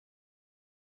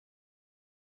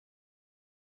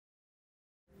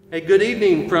Hey, good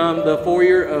evening from the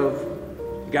foyer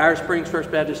of Geyer Springs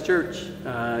First Baptist Church.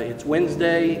 It's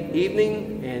Wednesday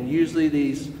evening, and usually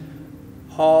these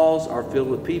halls are filled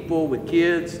with people, with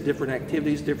kids, different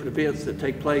activities, different events that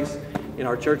take place in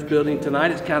our church building.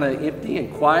 Tonight it's kind of empty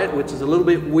and quiet, which is a little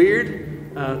bit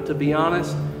weird, to be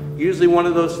honest. Usually one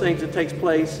of those things that takes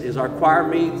place is our choir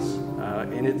meets,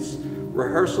 and it's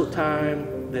rehearsal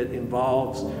time that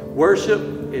involves worship.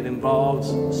 It involves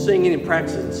singing and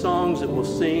practicing songs that we'll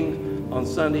sing on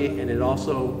Sunday, and it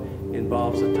also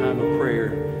involves a time of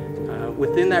prayer.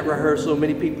 Within that rehearsal,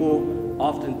 many people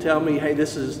often tell me, hey,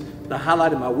 this is the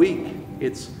highlight of my week.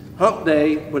 It's hump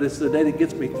day, but it's the day that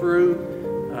gets me through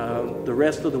the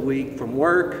rest of the week from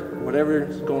work,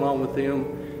 whatever's going on with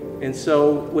them. And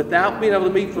so without being able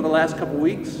to meet for the last couple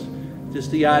weeks, just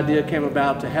the idea came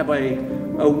about to have a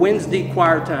Wednesday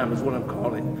choir time is what I'm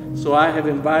calling it. So I have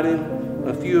invited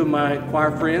a few of my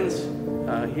choir friends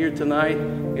here tonight,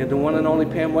 and the one and only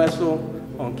Pam Wessel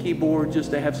on keyboard,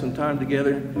 just to have some time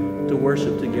together to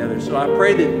worship together. So I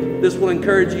pray that this will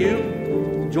encourage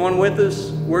you. Join with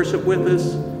us, worship with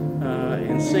us,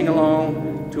 and sing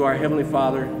along to our Heavenly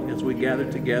Father as we gather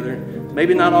together.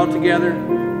 Maybe not all together,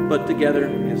 but together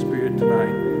in spirit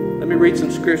tonight. Let me read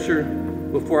some scripture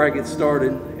before I get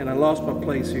started, and I lost my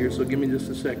place here, so give me just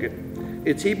a second.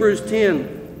 It's Hebrews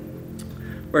 10,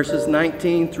 verses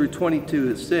 19 through 22.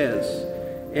 It says,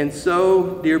 "And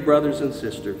so, dear brothers and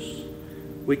sisters,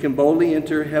 we can boldly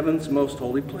enter heaven's most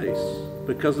holy place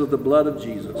because of the blood of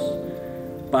Jesus.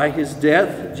 By his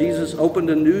death, Jesus opened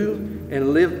a new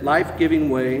and life-giving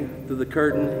way through the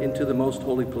curtain into the most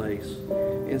holy place.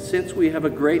 And since we have a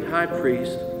great high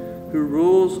priest who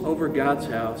rules over God's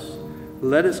house,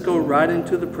 let us go right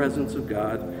into the presence of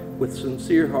God with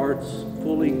sincere hearts,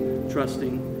 fully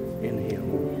trusting in him."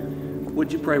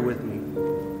 Would you pray with me?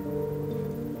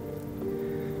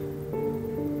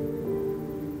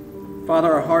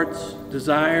 Father, our heart's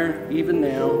desire, even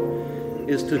now,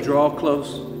 is to draw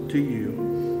close to you.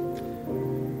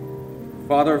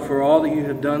 Father, for all that you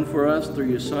have done for us through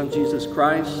your Son, Jesus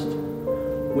Christ,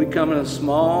 we come in a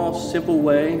small, simple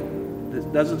way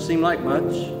that doesn't seem like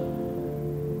much.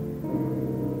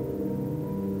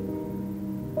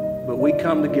 But we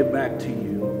come to give back to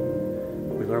you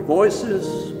with our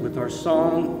voices, with our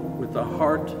song, with a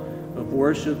heart of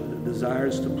worship that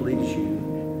desires to please you.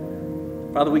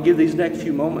 Father, we give these next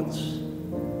few moments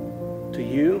to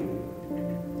you.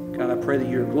 God, I pray that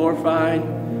you're glorified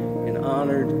and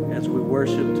honored as we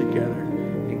worship together.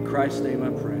 In Christ's name I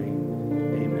pray.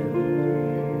 Amen.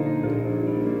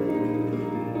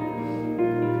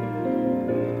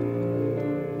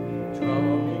 Draw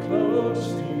me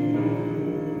close to you.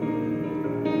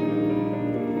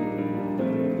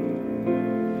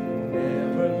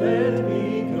 Never let me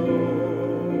go.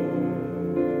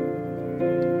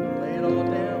 Lay it all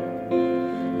down.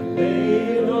 I lay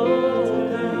it all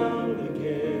down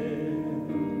again.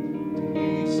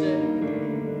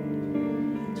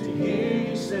 To hear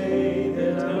you say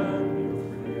that I'm your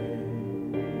friend.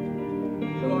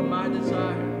 You are my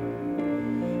desire.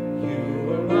 You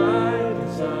are my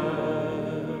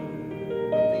desire.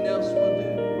 Nothing else will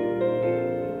do.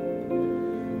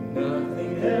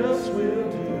 Nothing else will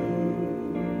do.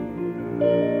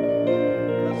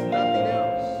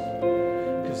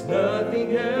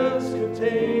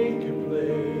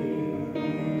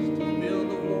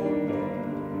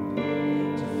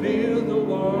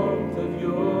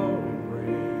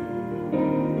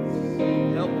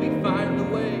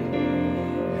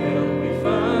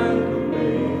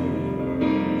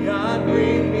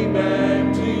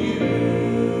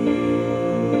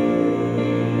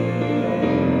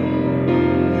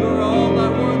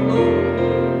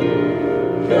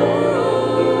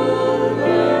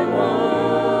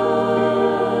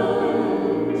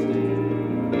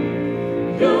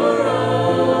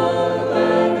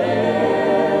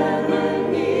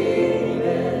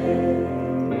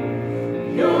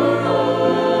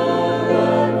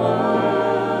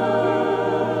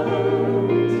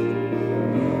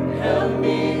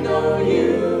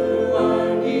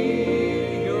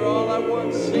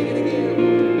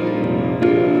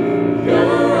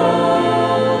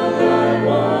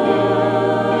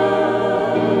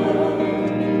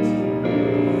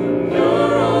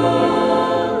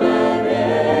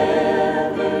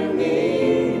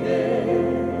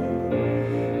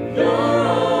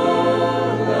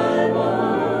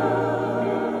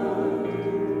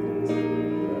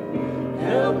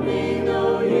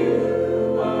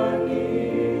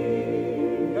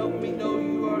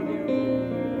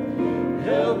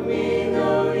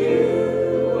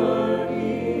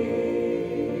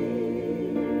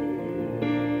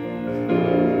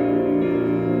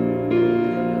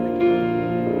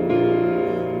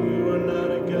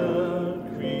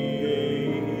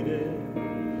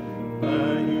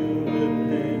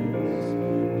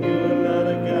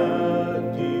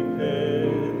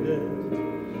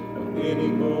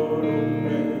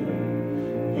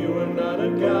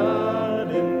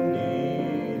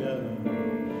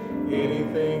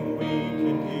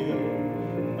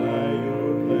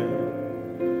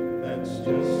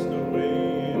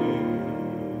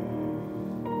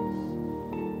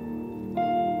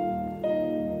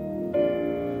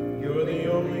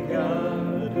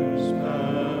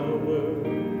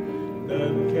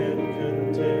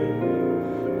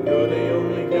 You're the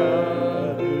only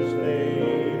God whose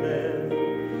name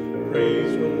and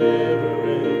praise will never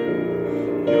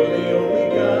end. You're the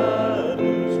only God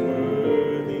who's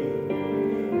worthy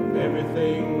of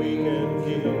everything we can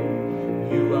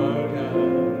give. You are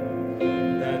God.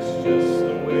 That's just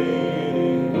the way it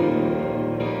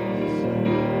is.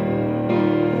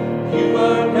 You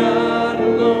are God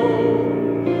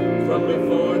alone from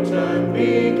before time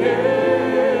began.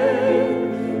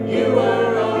 You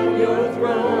are on your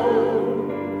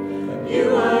throne.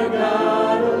 You are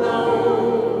God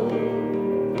alone.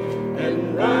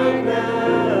 And right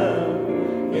now,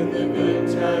 in the good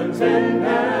times and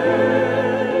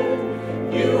bad,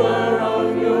 you are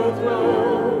on your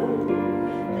throne.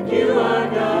 You are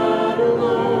God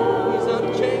alone. He's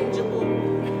unchangeable.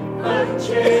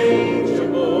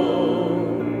 Unchangeable,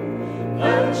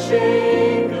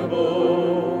 unshakable,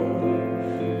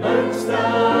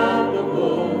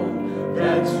 unstoppable.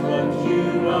 That's what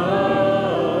you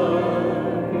are.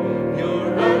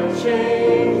 You're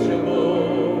unchangeable.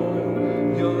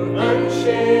 You're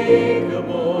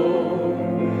unshakable.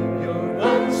 You're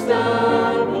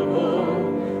unstoppable.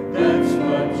 That's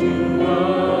what you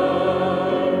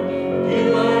are.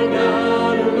 You are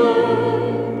God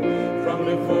alone from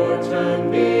before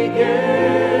time began.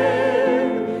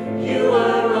 You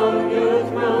are on your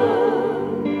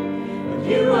throne.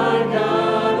 You are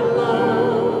God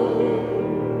alone.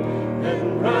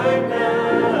 And right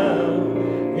now,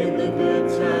 in the good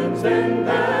times and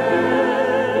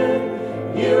bad,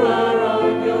 you are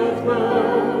on your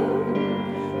throne.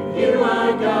 You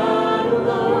are God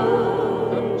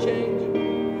alone.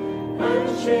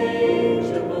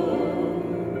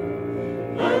 Unchangeable,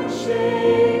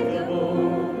 unshakable,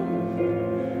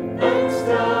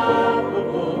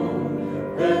 unstoppable.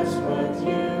 That's what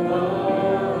you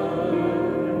are.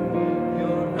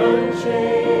 You're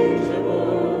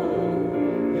unchangeable.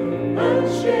 You're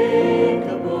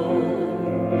unshakable.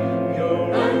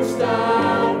 You're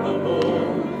unstoppable.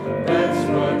 That's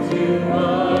what you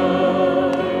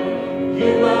are.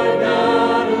 You are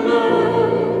God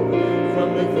alone from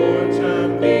before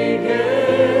time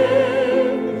began.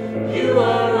 You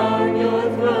are on your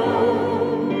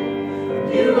throne.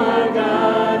 You are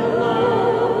God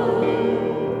alone.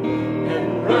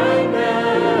 And right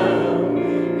now,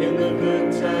 in the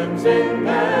good times and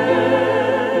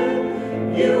bad,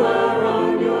 you are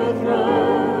on your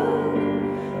throne.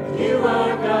 You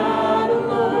are God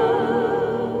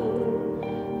alone.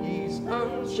 He's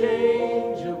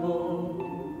unchangeable.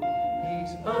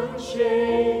 He's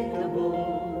unshakable.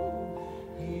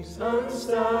 He's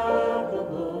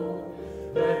unstoppable.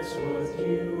 That's what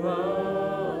you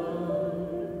are.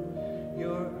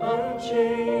 You're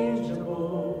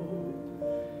unchangeable,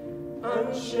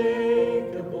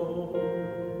 unshakable,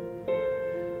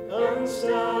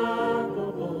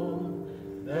 unstoppable.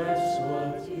 That's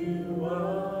what you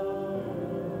are.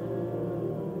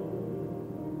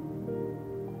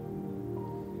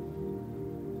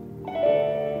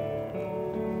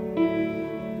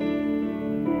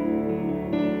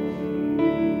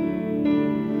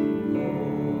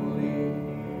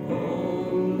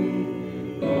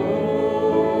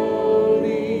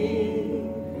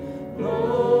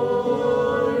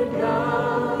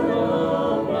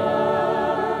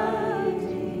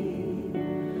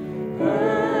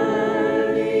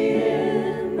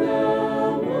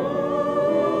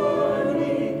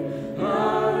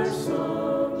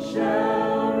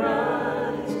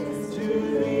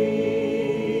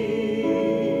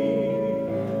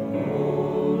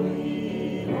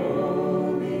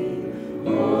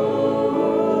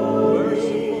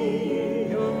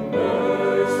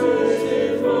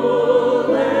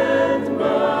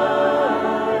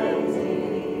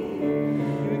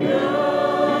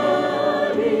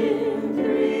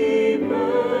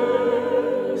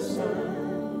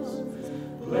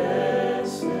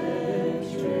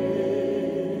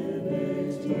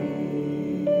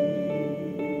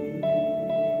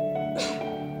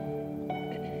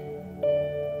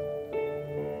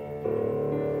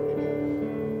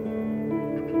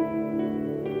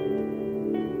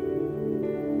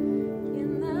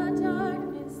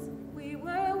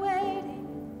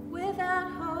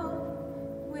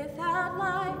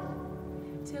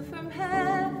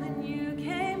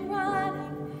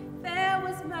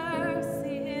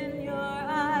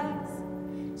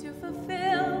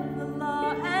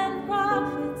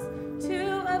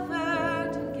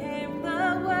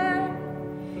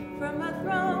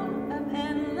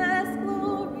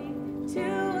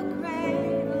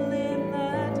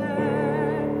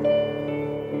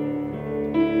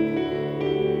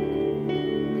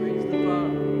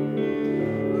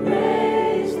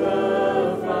 Praise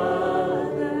the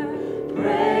Father.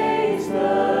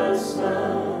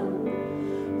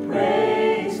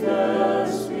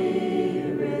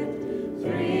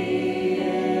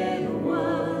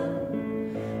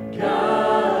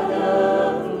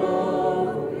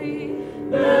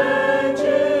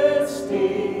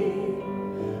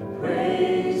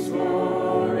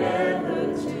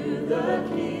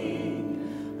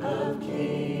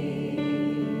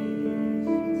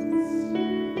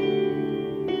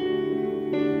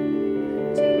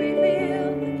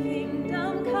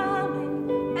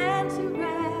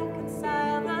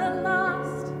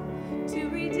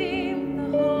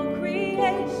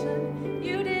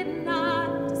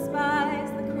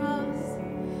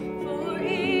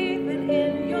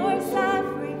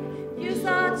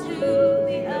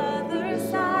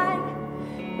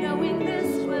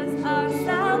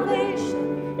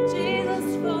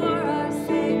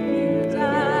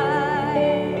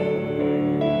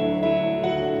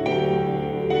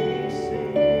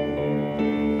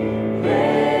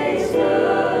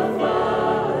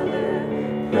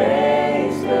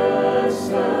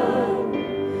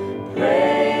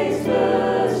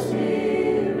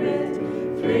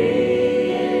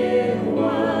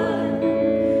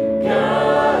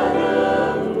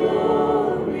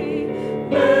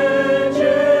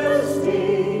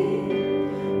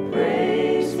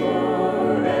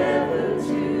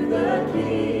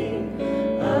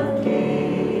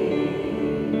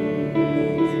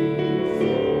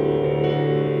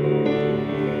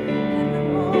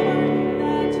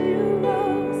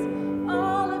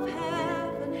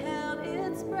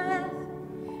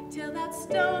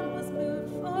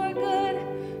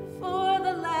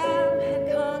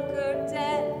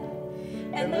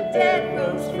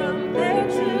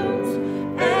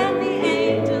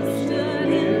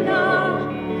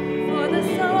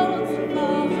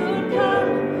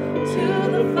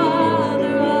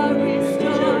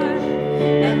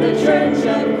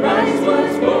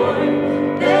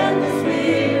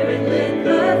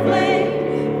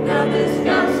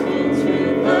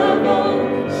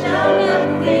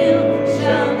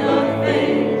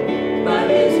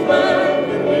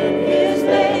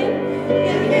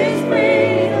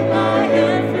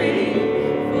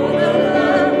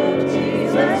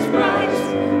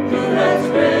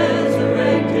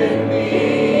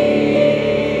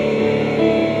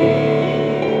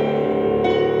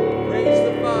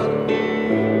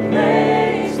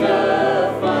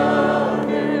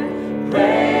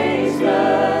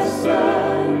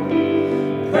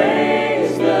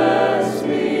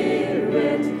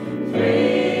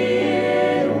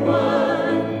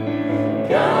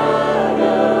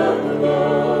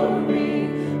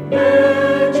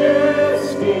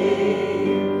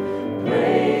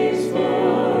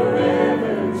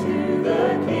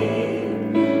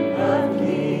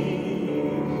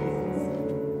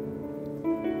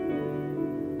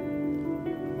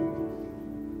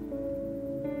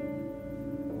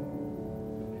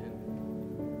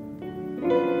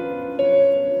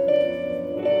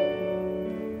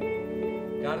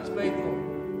 God is faithful.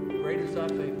 Great is thy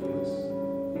faithfulness.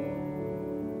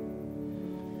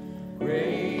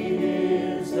 Great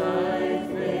is thy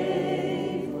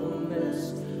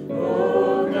faithfulness,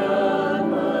 O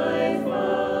God, my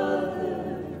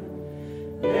Father.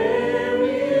 There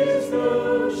is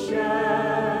no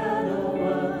shadow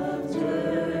of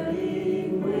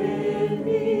turning with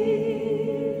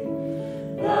thee.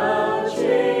 Thou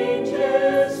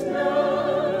changest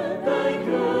not, thy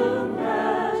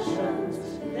compassions,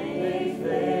 they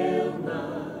fail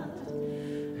not.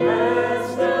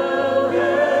 As thou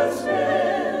hast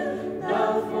been,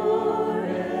 thou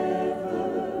forever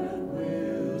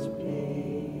wilt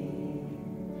be.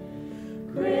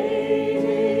 Great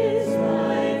is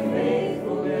thy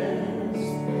faithfulness,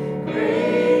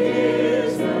 great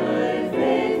is thy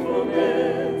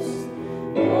faithfulness.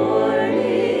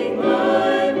 Morning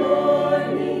by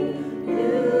morning,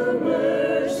 new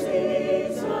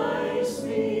mercies I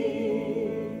see.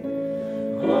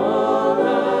 All I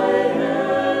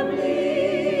have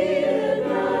needed,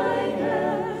 thy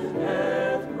hand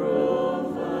hath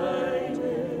provided.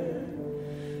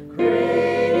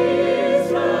 Great is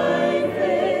thy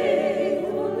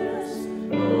faithfulness,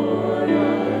 Lord,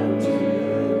 unto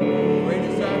me. Great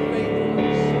is thy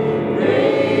faithfulness.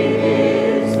 Great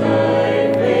is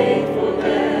thy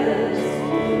faithfulness.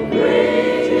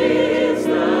 Great is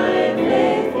thy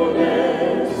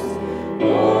faithfulness.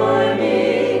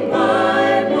 Morning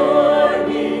by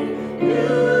morning,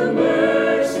 new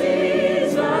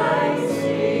mercies I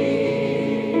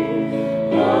see.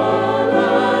 All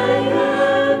I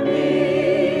have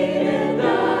needed,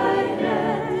 thy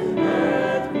hand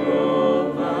hath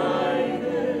provided.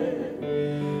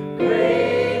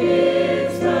 Great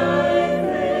is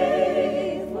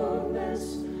thy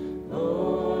faithfulness,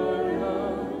 Lord,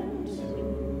 unto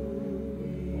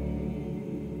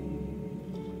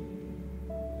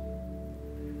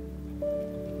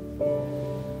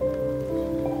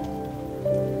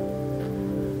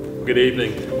Good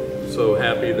evening. So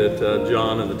happy that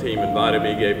John and the team invited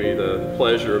me, gave me the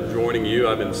pleasure of joining you.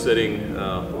 I've been sitting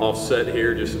offset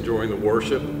here, just enjoying the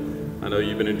worship. I know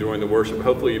you've been enjoying the worship.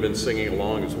 Hopefully you've been singing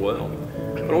along as well.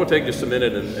 But I want to take just a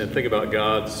minute and think about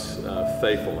God's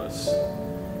faithfulness.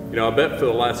 You know, I bet for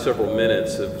the last several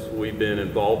minutes as we've been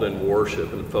involved in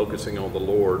worship and focusing on the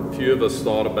Lord, few of us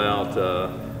thought about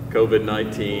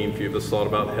COVID-19, few of us thought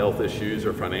about health issues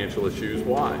or financial issues.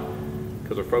 Why?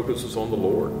 Because our focus was on the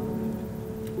Lord.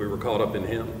 We were caught up in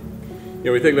Him. You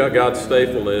know, we think about God's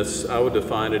faithfulness, I would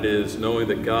define it as knowing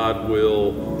that God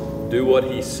will do what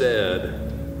He said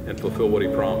and fulfill what He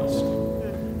promised.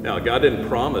 Now, God didn't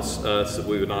promise us that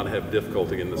we would not have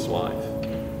difficulty in this life.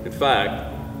 In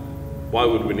fact, why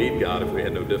would we need God if we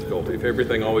had no difficulty? If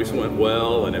everything always went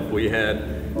well and if we had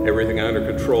everything under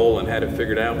control and had it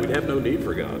figured out, we'd have no need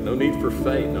for God, no need for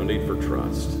faith, no need for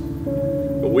trust.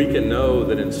 But we can know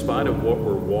that in spite of what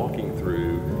we're walking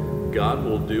through, God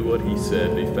will do what He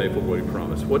said, be faithful to what He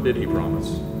promised. What did He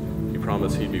promise? He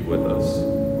promised He'd be with us.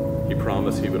 He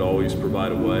promised He would always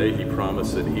provide a way. He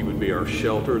promised that He would be our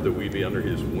shelter, that we'd be under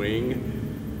His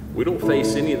wing. We don't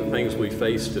face any of the things we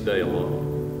face today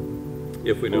alone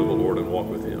if we know the Lord and walk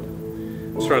with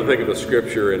Him. I was trying to think of a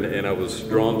scripture and I was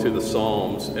drawn to the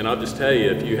Psalms. And I'll just tell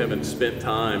you, if you haven't spent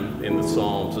time in the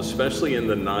Psalms, especially in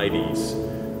the 90s,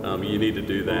 you need to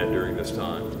do that during this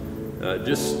time.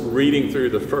 Just reading through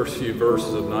the first few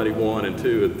verses of 91 and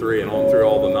 2 and 3 and on through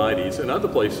all the 90s and other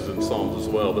places in Psalms as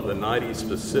well, but the 90s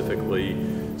specifically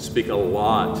speak a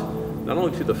lot, not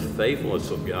only to the faithfulness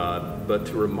of God, but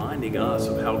to reminding us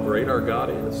of how great our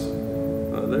God is.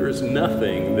 There is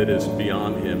nothing that is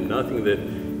beyond him, nothing that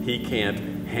he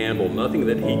can't handle, nothing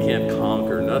that he can't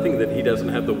conquer, nothing that he doesn't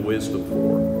have the wisdom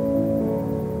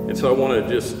for. And so I want to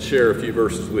just share a few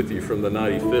verses with you from the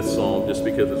 95th Psalm, just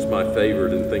because it's my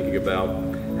favorite in thinking about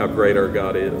how great our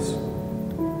God is.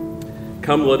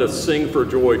 Come, let us sing for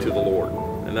joy to the Lord.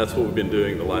 And that's what we've been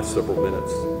doing the last several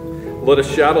minutes. Let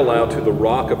us shout aloud to the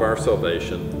rock of our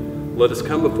salvation. Let us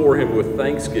come before him with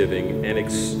thanksgiving and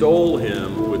extol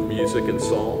him with music and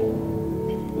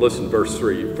song. Listen, verse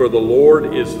 3. For the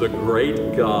Lord is the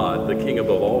great God, the King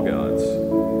above all gods.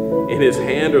 In his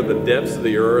hand are the depths of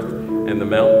the earth, and the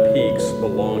mountain peaks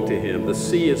belong to him. The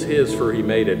sea is his, for he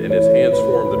made it, and his hands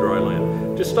formed the dry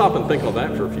land. Just stop and think on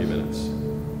that for a few minutes.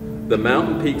 The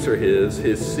mountain peaks are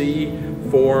his sea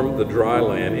formed the dry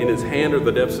land. In his hand are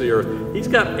the depths of the earth. He's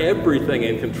got everything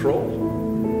in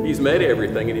control. He's made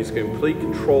everything, and he's in complete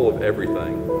control of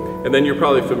everything. And then you're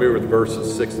probably familiar with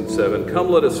verses 6 and 7. Come,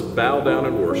 let us bow down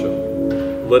and worship.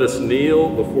 Let us kneel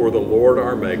before the Lord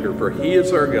our Maker, for he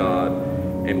is our God,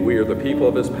 and we are the people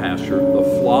of his pasture,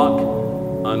 the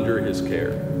flock under his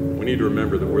care. We need to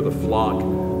remember that we're the flock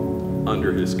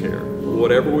under his care.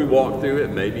 Whatever we walk through,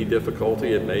 it may be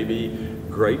difficulty, it may be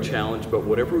great challenge, but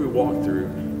whatever we walk through,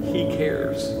 he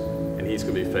cares, and he's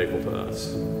going to be faithful to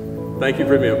us. Thank you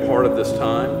for being a part of this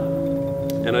time,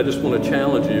 and I just want to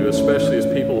challenge you, especially as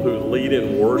people who lead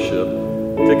in worship,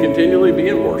 to continually be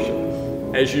in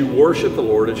worship. As you worship the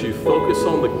Lord, as you focus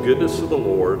on the goodness of the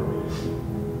Lord,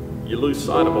 you lose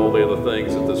sight of all the other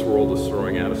things that this world is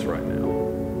throwing at us right now.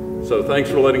 So thanks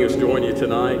for letting us join you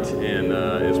tonight, and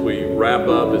as we wrap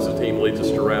up, as the team leads us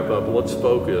to wrap up, let's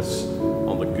focus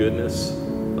on the goodness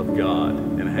of God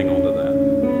and hang on to that.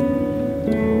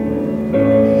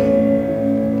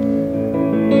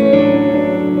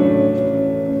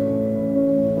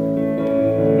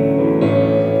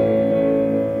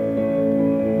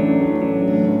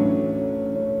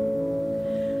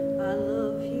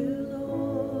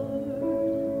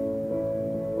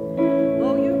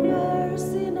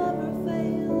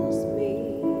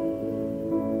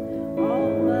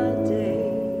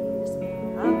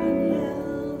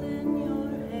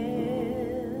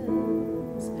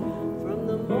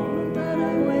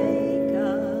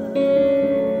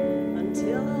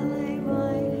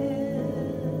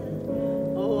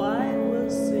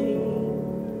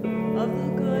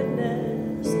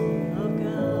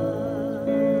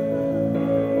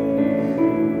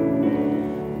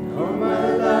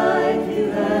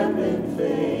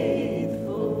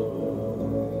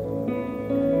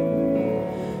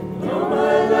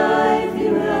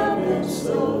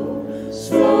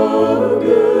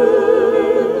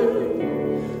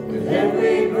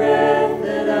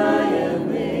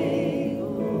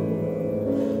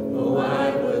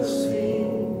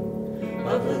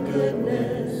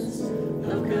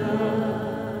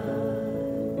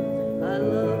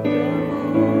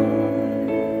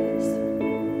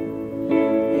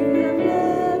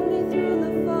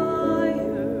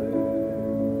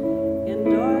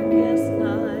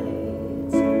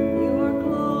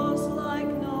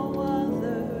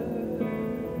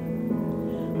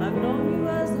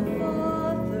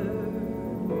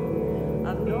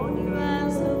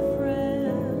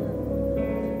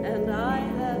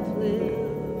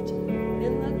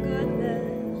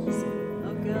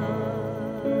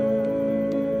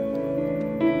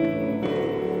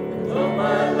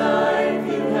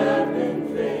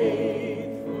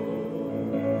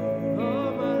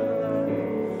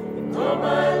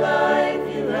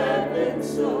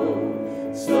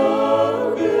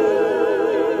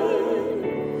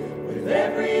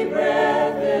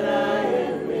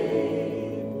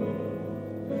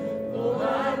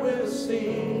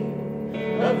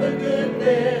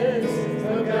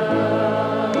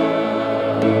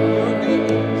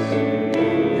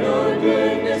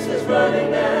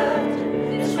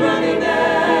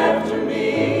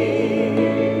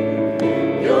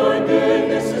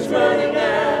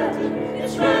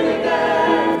 It's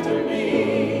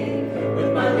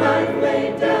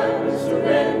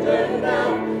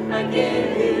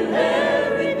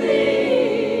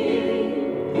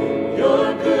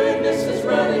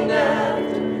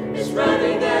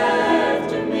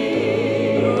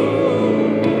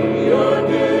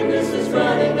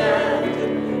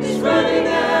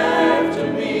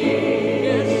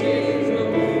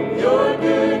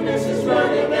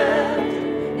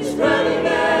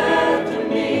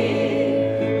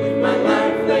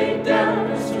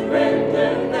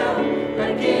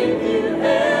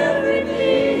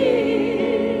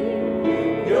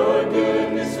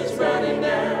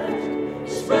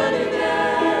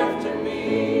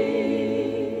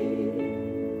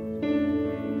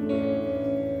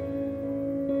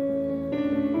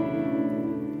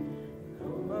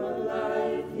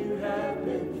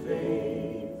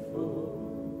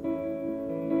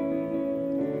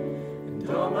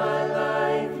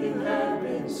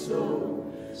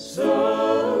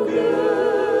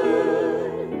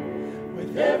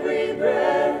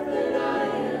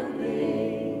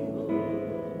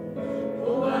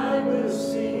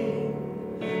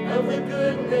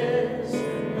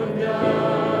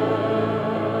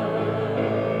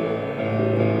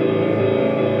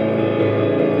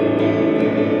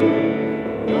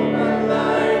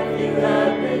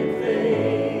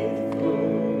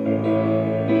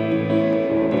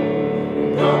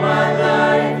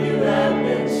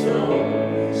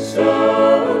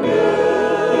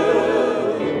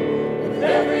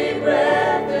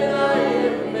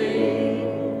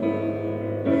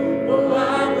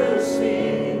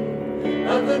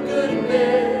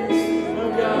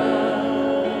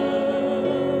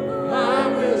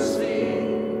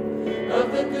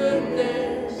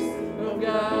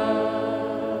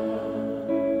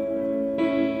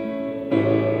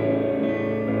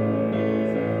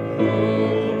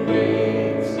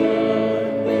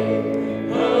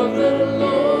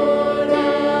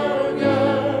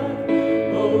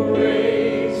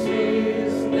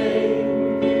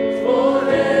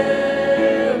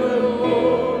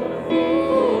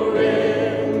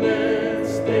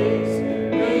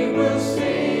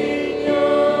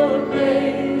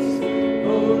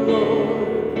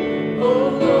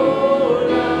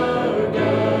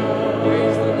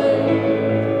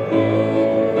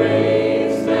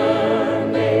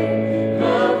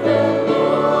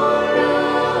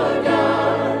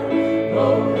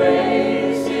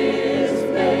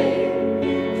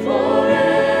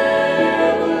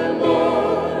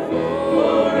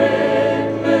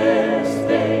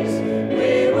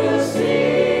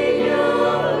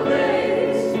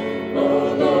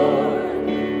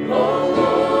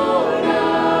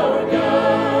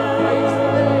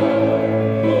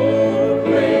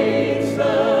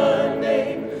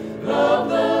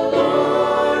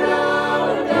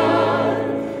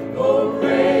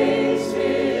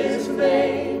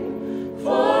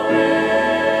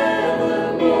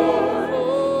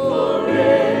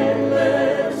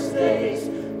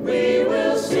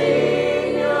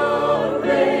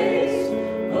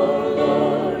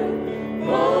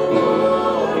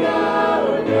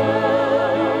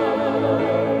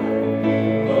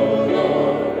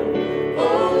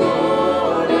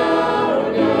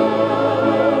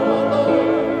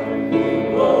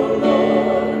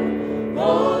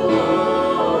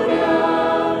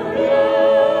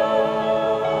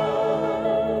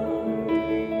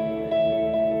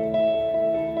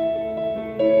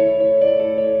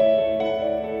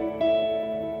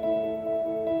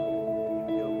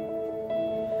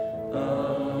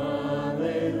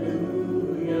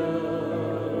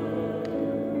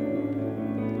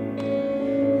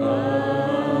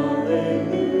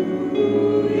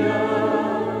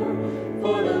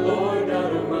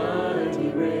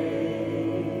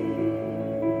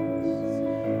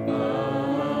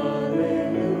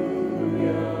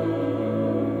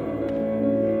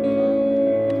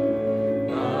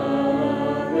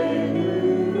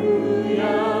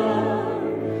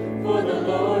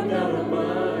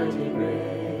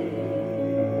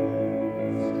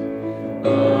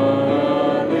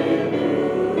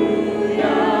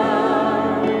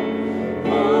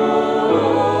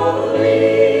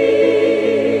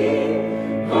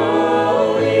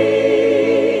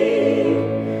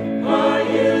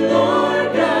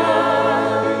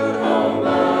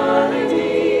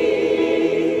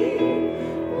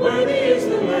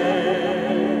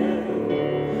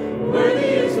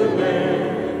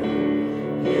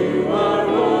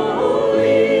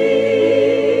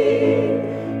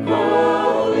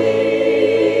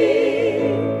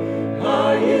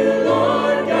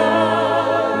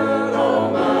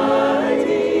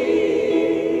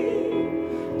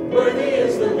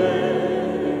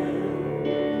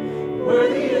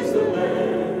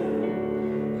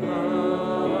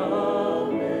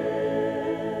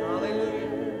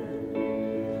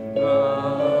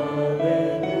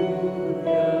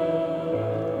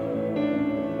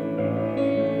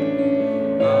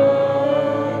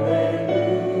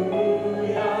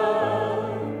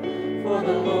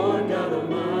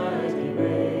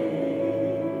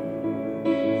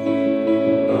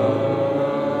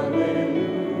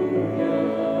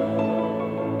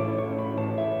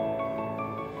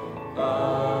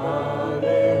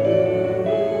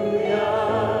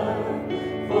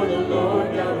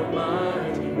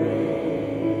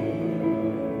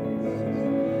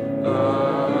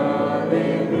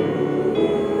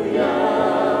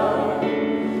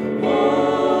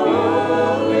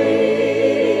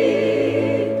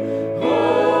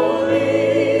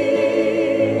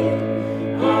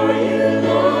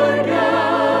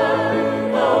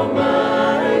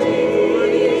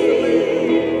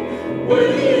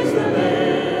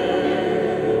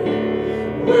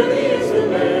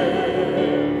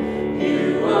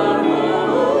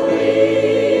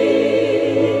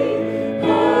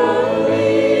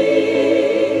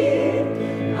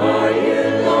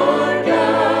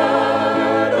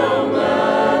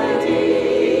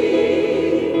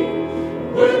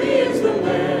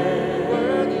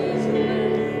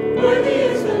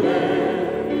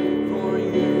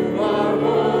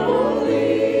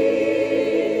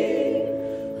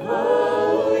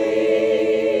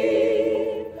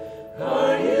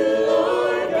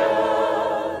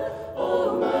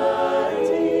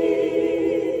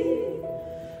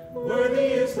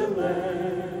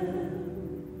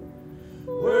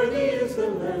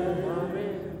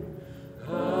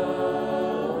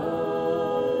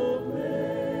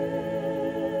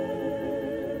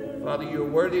Father, you're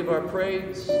worthy of our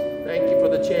praise. Thank you for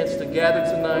the chance to gather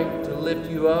tonight, to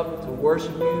lift you up, to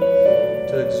worship you,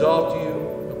 to exalt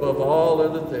you above all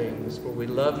other things. For we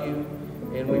love you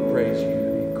and we praise you.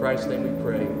 In Christ's name we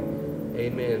pray.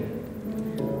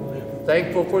 Amen.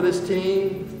 Thankful for this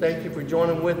team. Thank you for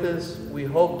joining with us. We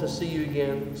hope to see you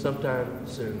again sometime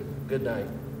soon. Good night.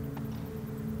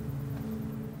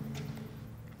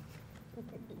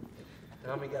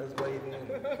 Tommy got his wave in.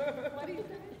 What do you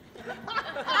say?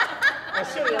 I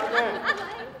said it right now.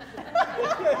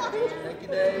 Thank you,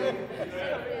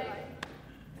 Dave.